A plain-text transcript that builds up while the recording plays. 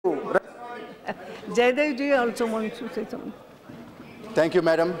Jayadev ji also wants to say something. Thank you,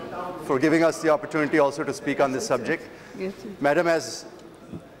 Madam, for giving us the opportunity also to speak on this subject. Yes. Madam, as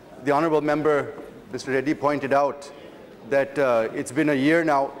the Honourable Member, Mr. Reddy, pointed out, that it's been a year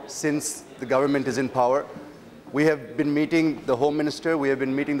now since the government is in power. We have been meeting the Home Minister, we have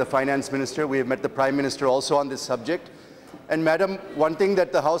been meeting the Finance Minister, we have met the Prime Minister also on this subject. And Madam, one thing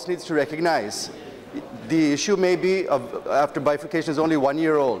that the House needs to recognize, the issue may be after bifurcation is only 1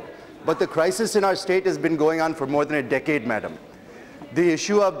 year old, but the crisis in our state has been going on for more than a decade, Madam. The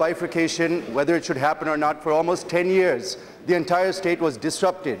issue of bifurcation, whether it should happen or not, for almost 10 years, the entire state was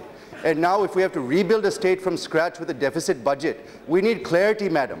disrupted. And now if we have to rebuild a state from scratch with a deficit budget, we need clarity,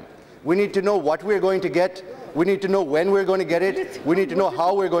 Madam. We need to know what we're going to get. We need to know when we're going to get it. We need to know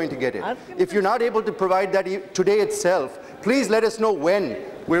how we're going to get it. If you're not able to provide that today itself, please let us know when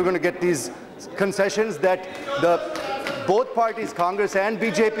we're going to get these concessions that both parties, Congress and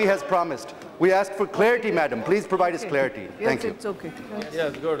BJP, has promised. We ask for clarity, Madam. Please provide us clarity. Yes, Thank you. It's okay.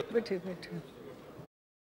 Yes, good. Wait.